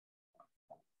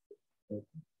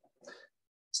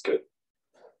It's good.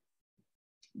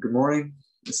 Good morning.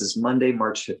 This is Monday,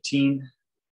 March 15.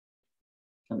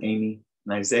 I'm Amy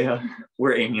and Isaiah.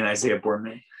 We're Amy and Isaiah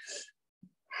Bornman.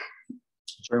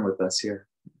 Join with us here.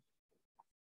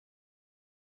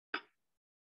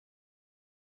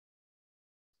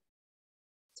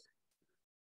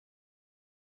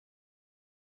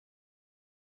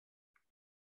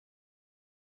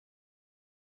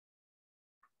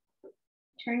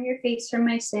 Turn your face from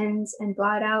my sins and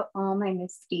blot out all my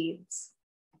misdeeds.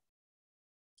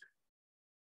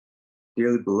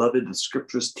 Dearly beloved, the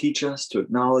scriptures teach us to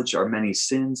acknowledge our many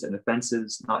sins and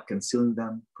offenses, not concealing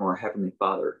them from our Heavenly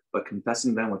Father, but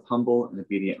confessing them with humble and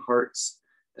obedient hearts,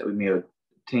 that we may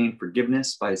obtain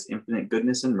forgiveness by His infinite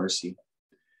goodness and mercy.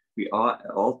 We ought at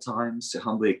all times to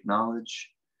humbly acknowledge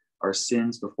our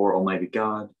sins before Almighty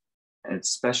God, and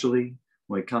especially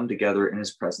when we come together in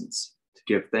His presence, to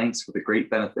give thanks for the great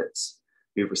benefits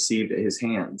we have received at His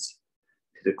hands,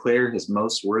 to declare His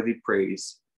most worthy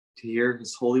praise, to hear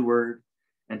His holy word,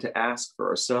 and to ask for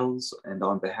ourselves and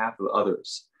on behalf of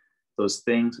others those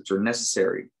things which are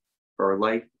necessary for our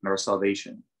life and our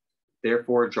salvation.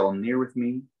 Therefore, draw near with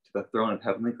me to the throne of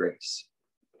heavenly grace.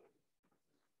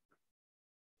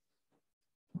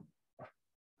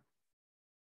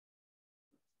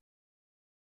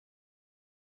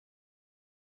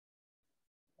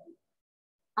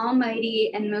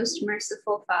 Almighty and most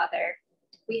merciful Father,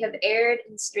 we have erred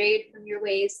and strayed from your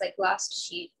ways like lost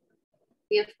sheep.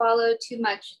 We have followed too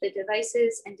much the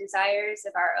devices and desires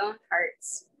of our own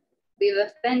hearts. We have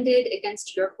offended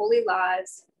against your holy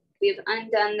laws. We have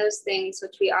undone those things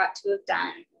which we ought to have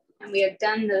done, and we have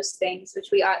done those things which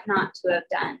we ought not to have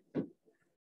done.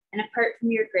 And apart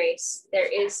from your grace,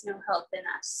 there is no help in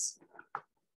us.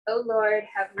 O Lord,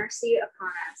 have mercy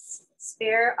upon us.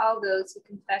 Spare all those who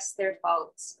confess their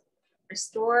faults.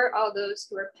 Restore all those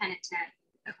who are penitent,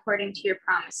 according to your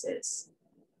promises,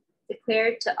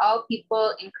 declared to all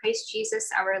people in Christ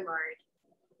Jesus our Lord.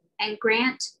 And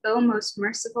grant, O most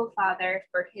merciful Father,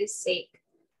 for his sake,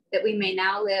 that we may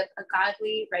now live a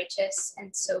godly, righteous,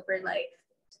 and sober life,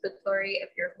 to the glory of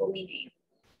your holy name.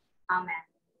 Amen.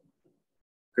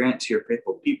 Grant to your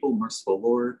faithful people, merciful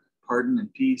Lord, pardon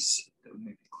and peace, that we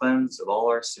may be cleansed of all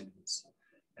our sins,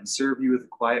 and serve you with a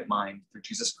quiet mind through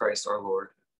Jesus Christ our Lord.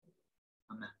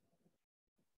 Amen.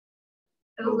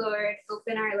 O Lord,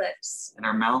 open our lips, and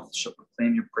our mouth shall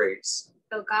proclaim your praise.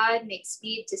 O God, make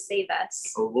speed to save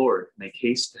us. O Lord, make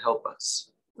haste to help us.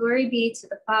 Glory be to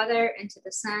the Father, and to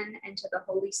the Son, and to the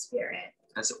Holy Spirit.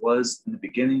 As it was in the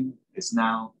beginning, is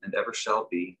now, and ever shall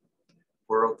be,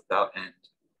 world without end.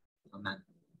 Amen.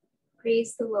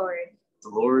 Praise the Lord. The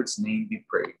Lord's name be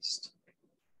praised.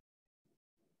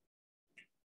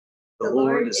 The The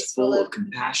Lord is full of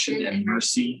compassion and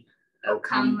mercy. O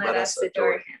come, let us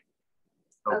adore him.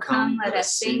 O come, let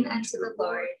us sing unto the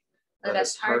Lord. Let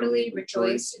us heartily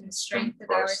rejoice in the strength of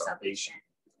our salvation.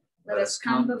 Let us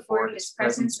come before his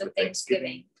presence with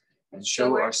thanksgiving, and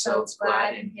show ourselves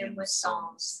glad in him with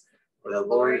psalms. For the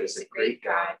Lord is a great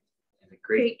God, and a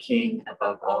great King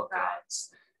above all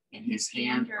gods. In his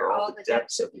hand are all the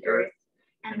depths of the earth,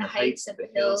 and the heights of the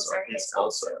hills are his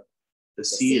also. The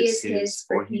sea is his,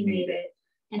 for he made it,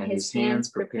 and his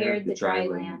hands prepared the dry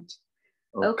land.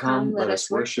 O come, let us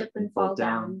worship and fall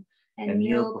down, and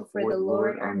kneel before the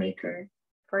Lord our Maker.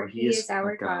 For he is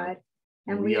our God,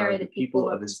 and we are the people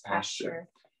of his pasture,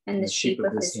 and the sheep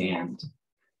of his hand.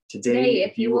 Today,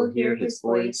 if you will hear his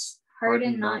voice,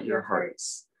 harden not your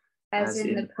hearts, as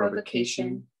in the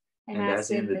provocation, and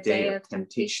as in the day of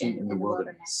temptation in the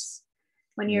wilderness,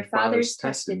 when your fathers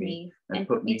tested me and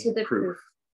put me to the proof,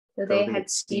 though they had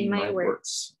seen my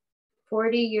works.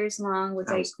 40 years long was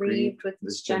I grieved with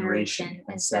this generation,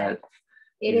 and said,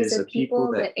 it is a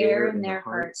people that err in their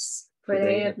hearts, for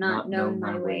they have not known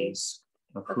my ways,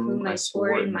 of whom I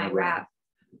swore in my wrath,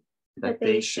 that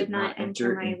they should not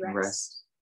enter my rest.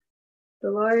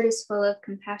 The Lord is full of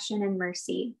compassion and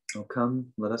mercy. O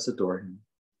come, let us adore him.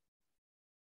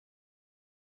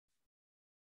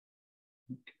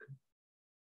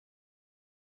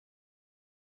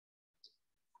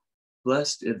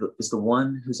 Blessed is the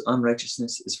one whose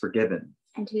unrighteousness is forgiven,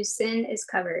 and whose sin is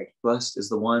covered. Blessed is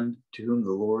the one to whom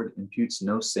the Lord imputes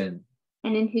no sin,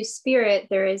 and in whose spirit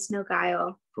there is no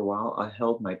guile. For while I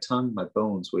held my tongue, my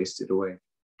bones wasted away.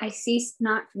 I ceased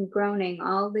not from groaning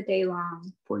all the day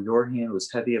long. For your hand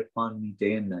was heavy upon me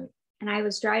day and night. And I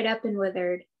was dried up and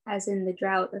withered, as in the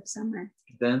drought of summer.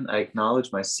 Then I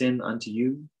acknowledged my sin unto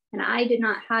you. And I did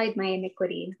not hide my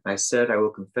iniquity. I said, I will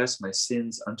confess my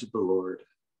sins unto the Lord.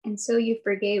 And so you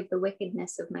forgave the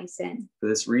wickedness of my sin. For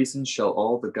this reason shall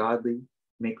all the godly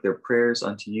make their prayers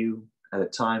unto you at a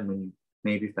time when you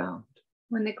may be found.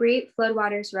 When the great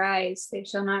floodwaters rise, they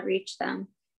shall not reach them.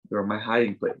 You are my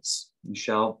hiding place. You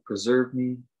shall preserve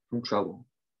me from trouble.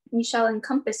 You shall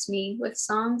encompass me with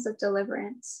songs of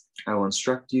deliverance. I will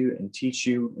instruct you and teach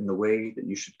you in the way that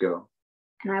you should go.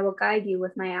 And I will guide you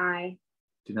with my eye.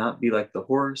 Do not be like the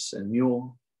horse and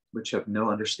mule, which have no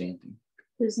understanding,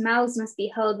 whose mouths must be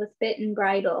held with bit and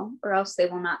bridle, or else they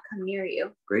will not come near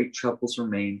you. Great troubles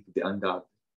remain for the ungodly.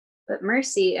 But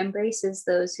mercy embraces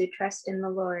those who trust in the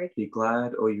Lord. Be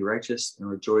glad, O you righteous, and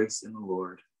rejoice in the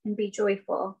Lord. And be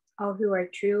joyful, all who are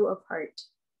true of heart.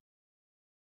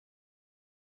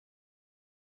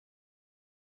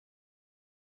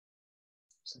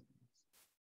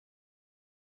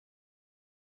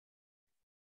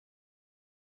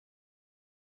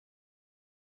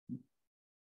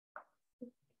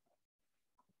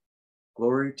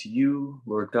 Glory to you,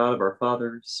 Lord God of our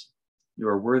fathers. You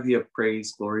are worthy of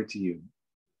praise. Glory to you.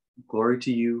 Glory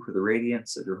to you for the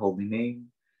radiance of your holy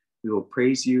name. We will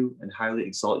praise you and highly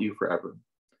exalt you forever.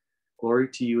 Glory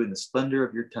to you in the splendor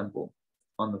of your temple.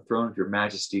 On the throne of your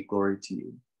majesty, glory to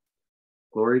you.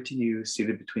 Glory to you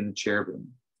seated between the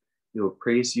cherubim. We will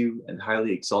praise you and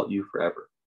highly exalt you forever.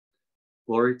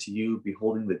 Glory to you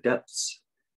beholding the depths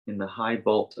in the high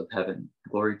vault of heaven.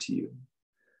 Glory to you.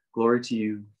 Glory to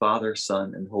you, Father,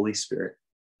 Son, and Holy Spirit.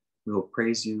 We will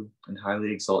praise you and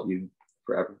highly exalt you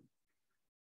forever.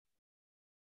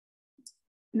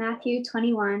 Matthew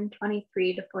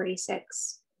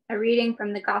 21:23-46. A reading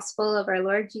from the Gospel of our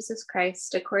Lord Jesus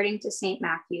Christ according to St.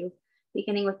 Matthew,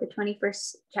 beginning with the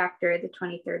 21st chapter, the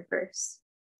 23rd verse.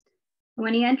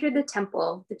 When he entered the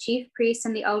temple, the chief priests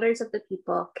and the elders of the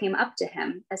people came up to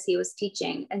him as he was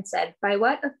teaching and said, "By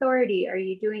what authority are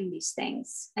you doing these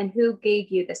things? And who gave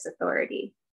you this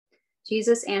authority?"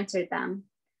 Jesus answered them,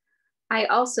 "I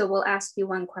also will ask you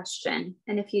one question,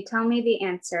 and if you tell me the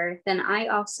answer, then I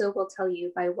also will tell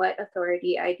you by what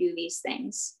authority I do these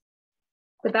things.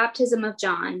 The baptism of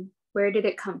John, where did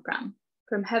it come from?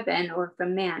 From heaven or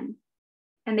from man?"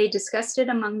 And they discussed it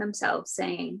among themselves,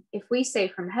 saying, "If we say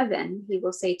from heaven, he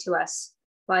will say to us,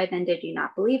 'Why then did you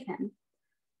not believe him?'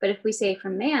 But if we say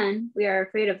from man, we are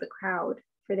afraid of the crowd,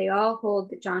 for they all hold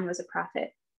that John was a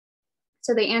prophet."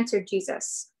 So they answered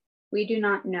Jesus, "We do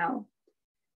not know."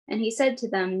 And he said to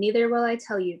them, "Neither will I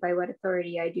tell you by what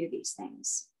authority I do these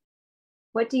things.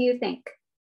 What do you think?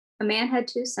 A man had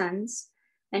 2 sons,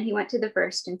 and he went to the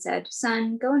first and said,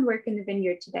 'Son, go and work in the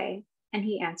vineyard today.' And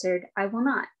he answered, 'I will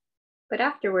not.' But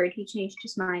afterward he changed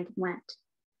his mind and went.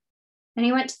 And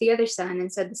he went to the other son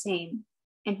and said the same.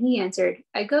 And he answered,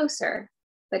 'I go, sir,'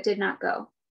 but did not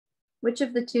go. Which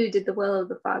of the 2 did the will of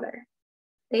the Father?"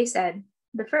 They said,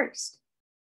 "The first."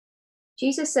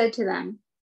 Jesus said to them,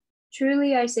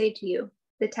 "Truly I say to you,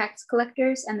 the tax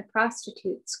collectors and the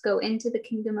prostitutes go into the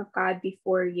kingdom of God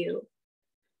before you.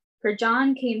 For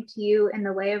John came to you in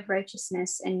the way of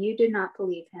righteousness, and you did not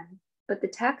believe him. But the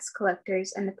tax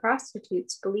collectors and the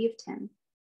prostitutes believed him.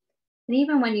 And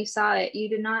even when you saw it, you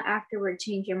did not afterward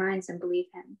change your minds and believe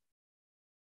him.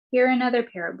 Hear another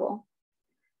parable.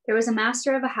 There was a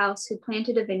master of a house who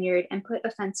planted a vineyard and put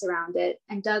a fence around it,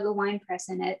 and dug a winepress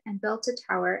in it, and built a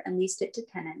tower and leased it to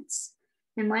tenants,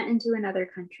 and went into another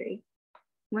country.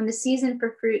 When the season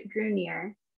for fruit drew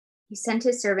near, he sent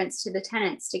his servants to the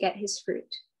tenants to get his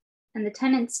fruit. And the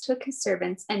tenants took his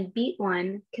servants and beat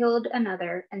one, killed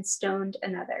another, and stoned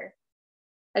another.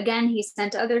 Again, he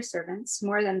sent other servants,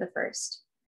 more than the first,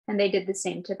 and they did the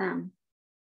same to them.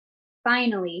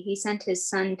 Finally, he sent his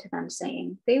son to them,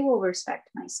 saying, 'They will respect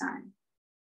my son.'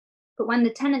 But when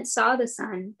the tenants saw the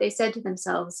son, they said to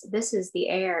themselves, 'This is the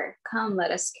heir. Come,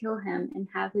 let us kill him and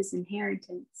have his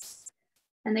inheritance.'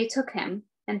 And they took him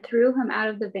and threw him out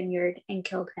of the vineyard and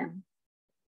killed him.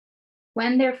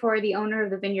 When therefore the owner of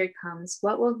the vineyard comes,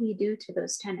 what will he do to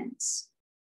those tenants?"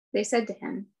 They said to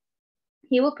him,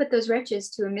 "He will put those wretches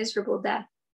to a miserable death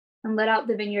and let out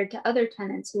the vineyard to other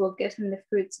tenants who will give him the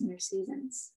fruits in their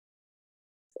seasons."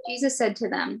 Jesus said to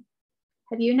them,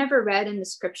 "Have you never read in the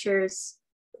scriptures,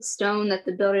 'The stone that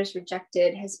the builders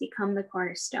rejected has become the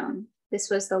cornerstone. This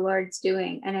was the Lord's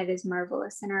doing, and it is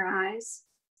marvelous in our eyes?'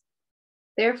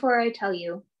 Therefore I tell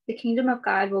you, the kingdom of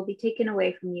God will be taken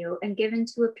away from you and given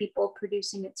to a people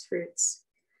producing its fruits.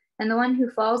 And the one who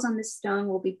falls on this stone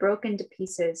will be broken to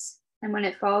pieces, and when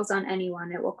it falls on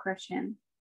anyone, it will crush him."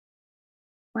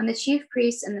 When the chief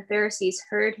priests and the Pharisees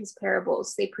heard his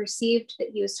parables, they perceived that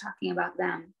he was talking about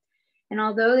them. And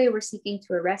although they were seeking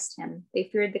to arrest him, they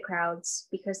feared the crowds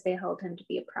because they held him to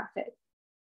be a prophet.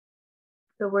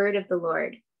 The word of the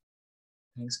Lord.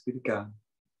 Thanks be to God.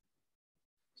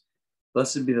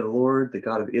 Blessed be the Lord, the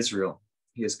God of Israel.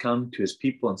 He has come to his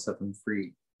people and set them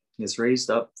free. He has raised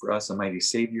up for us a mighty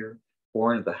Savior,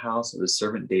 born of the house of his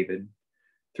servant David.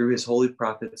 Through his holy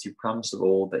prophets, he promised of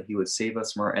old that he would save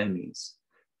us from our enemies,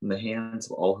 from the hands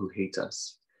of all who hate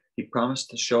us. He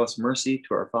promised to show us mercy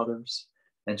to our fathers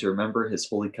and to remember his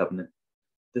holy covenant.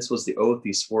 This was the oath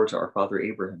he swore to our father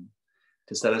Abraham,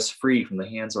 to set us free from the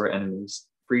hands of our enemies,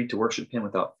 free to worship him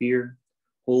without fear,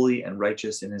 holy and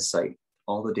righteous in his sight,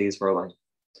 all the days of our life.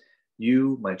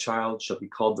 You, my child, shall be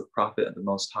called the prophet of the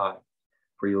Most High,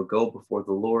 for you will go before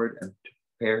the Lord and to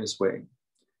prepare his way,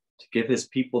 to give his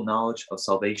people knowledge of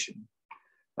salvation,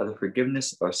 by the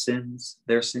forgiveness of our sins,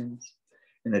 their sins,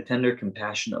 and the tender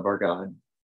compassion of our God.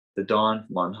 The dawn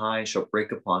from on high shall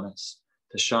break upon us,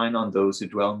 to shine on those who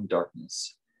dwell in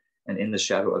darkness and in the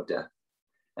shadow of death,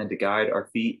 and to guide our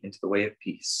feet into the way of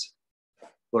peace.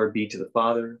 Glory be to the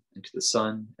Father, and to the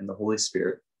Son, and the Holy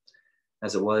Spirit,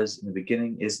 as it was in the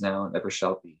beginning, is now, and ever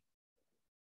shall be,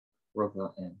 world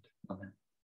without end. Amen.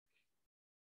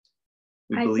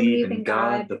 We believe in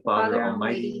God, the Father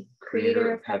Almighty,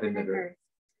 creator of heaven and earth.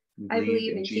 I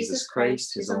believe in Jesus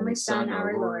Christ, his only Son,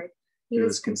 our Lord. He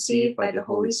was conceived by the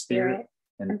Holy Spirit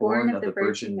and born of the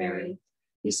Virgin Mary.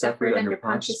 He suffered under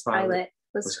Pontius Pilate,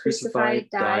 was crucified,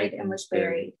 died, and was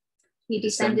buried. He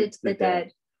descended to the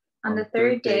dead. On the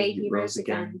third day he rose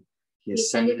again. He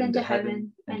ascended into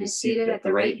heaven and is seated at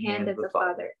the right hand of the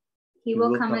Father. He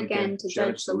will come again to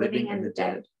judge the living and the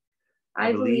dead.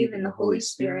 I believe in the Holy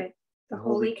Spirit, the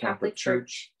Holy Catholic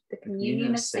Church, the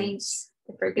communion of saints,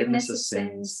 the forgiveness of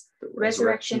sins, the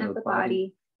resurrection of the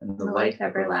body, and the life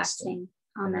everlasting.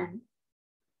 Amen.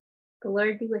 The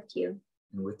Lord be with you.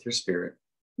 And with your spirit.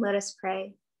 Let us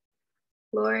pray.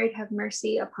 Lord, have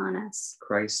mercy upon us.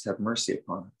 Christ, have mercy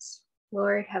upon us.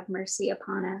 Lord, have mercy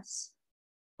upon us.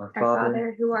 Our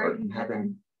Father, who art in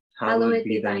heaven, hallowed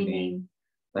be thy name.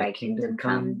 Thy kingdom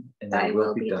come, and thy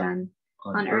will be done,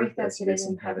 on earth as it is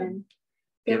in heaven.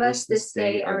 Give us this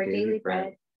day our daily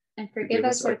bread, and forgive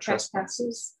us our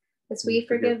trespasses, as we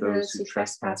forgive those who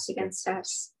trespass against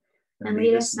us. And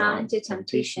lead us not into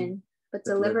temptation, but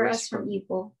deliver us from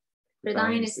evil. For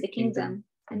thine is the kingdom,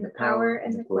 and the power,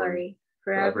 and the glory,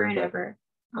 forever and ever.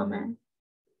 Amen.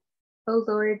 O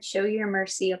Lord, show your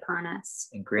mercy upon us.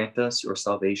 And grant us your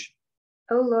salvation.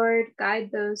 O Lord, guide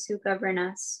those who govern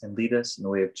us. And lead us in the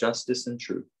way of justice and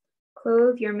truth.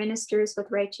 Clothe your ministers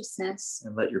with righteousness.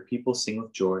 And let your people sing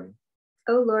with joy.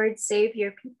 O Lord, save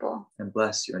your people. And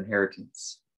bless your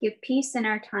inheritance. Give peace in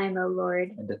our time, O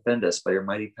Lord. And defend us by your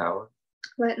mighty power.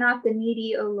 Let not the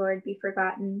needy, O Lord, be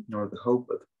forgotten. Nor the hope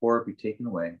of the poor be taken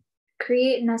away.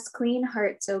 Create in us clean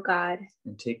hearts, O God.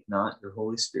 And take not your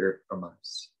Holy Spirit from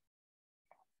us.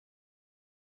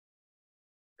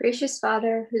 Gracious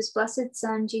Father, whose blessed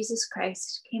Son, Jesus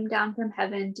Christ, came down from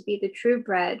heaven to be the true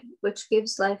bread which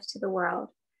gives life to the world,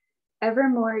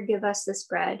 evermore give us this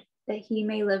bread, that he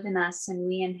may live in us and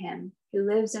we in him, who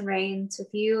lives and reigns with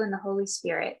you in the Holy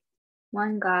Spirit,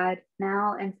 one God,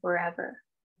 now and forever.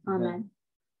 Amen.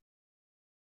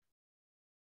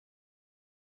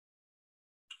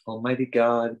 Almighty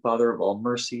God, Father of all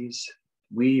mercies,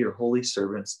 we, your holy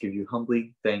servants, give you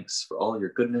humbly thanks for all your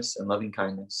goodness and loving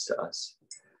kindness to us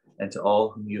and to all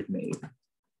whom you have made.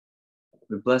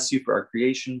 We bless you for our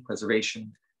creation,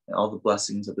 preservation, and all the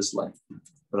blessings of this life,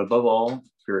 but above all,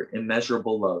 for your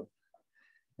immeasurable love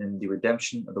and the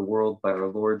redemption of the world by our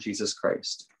Lord Jesus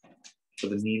Christ, for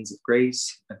the means of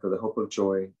grace and for the hope of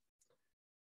joy.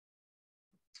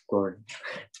 Glory.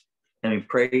 And we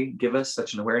pray, give us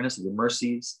such an awareness of the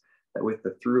mercies that with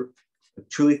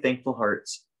truly thankful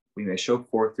hearts, we may show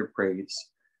forth your praise,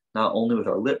 not only with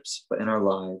our lips, but in our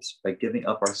lives, by giving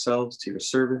up ourselves to your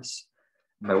service,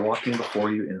 and by walking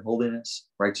before you in holiness,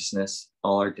 righteousness,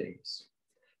 all our days.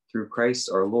 Through Christ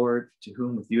our Lord, to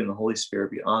whom with you and the Holy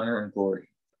Spirit be honor and glory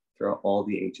throughout all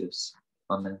the ages.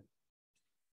 Amen.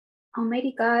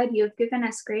 Almighty God, you have given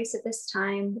us grace at this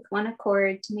time with one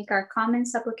accord to make our common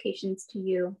supplications to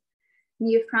you. And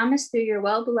you have promised through your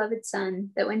well-beloved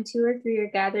Son that when 2 or 3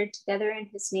 are gathered together in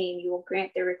his name, you will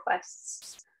grant their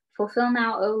requests. Fulfill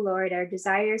now, O Lord, our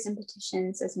desires and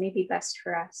petitions as may be best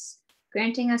for us,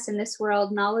 granting us in this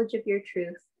world knowledge of your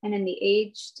truth, and in the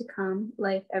age to come,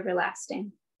 life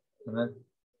everlasting. Amen.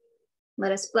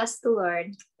 Let us bless the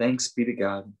Lord. Thanks be to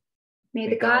God. May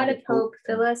the God of hope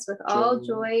fill us with all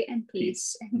joy and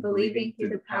peace, and believing through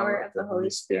the power of the Holy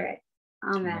Spirit.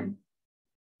 Amen.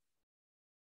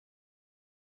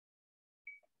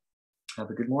 Have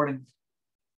a good morning.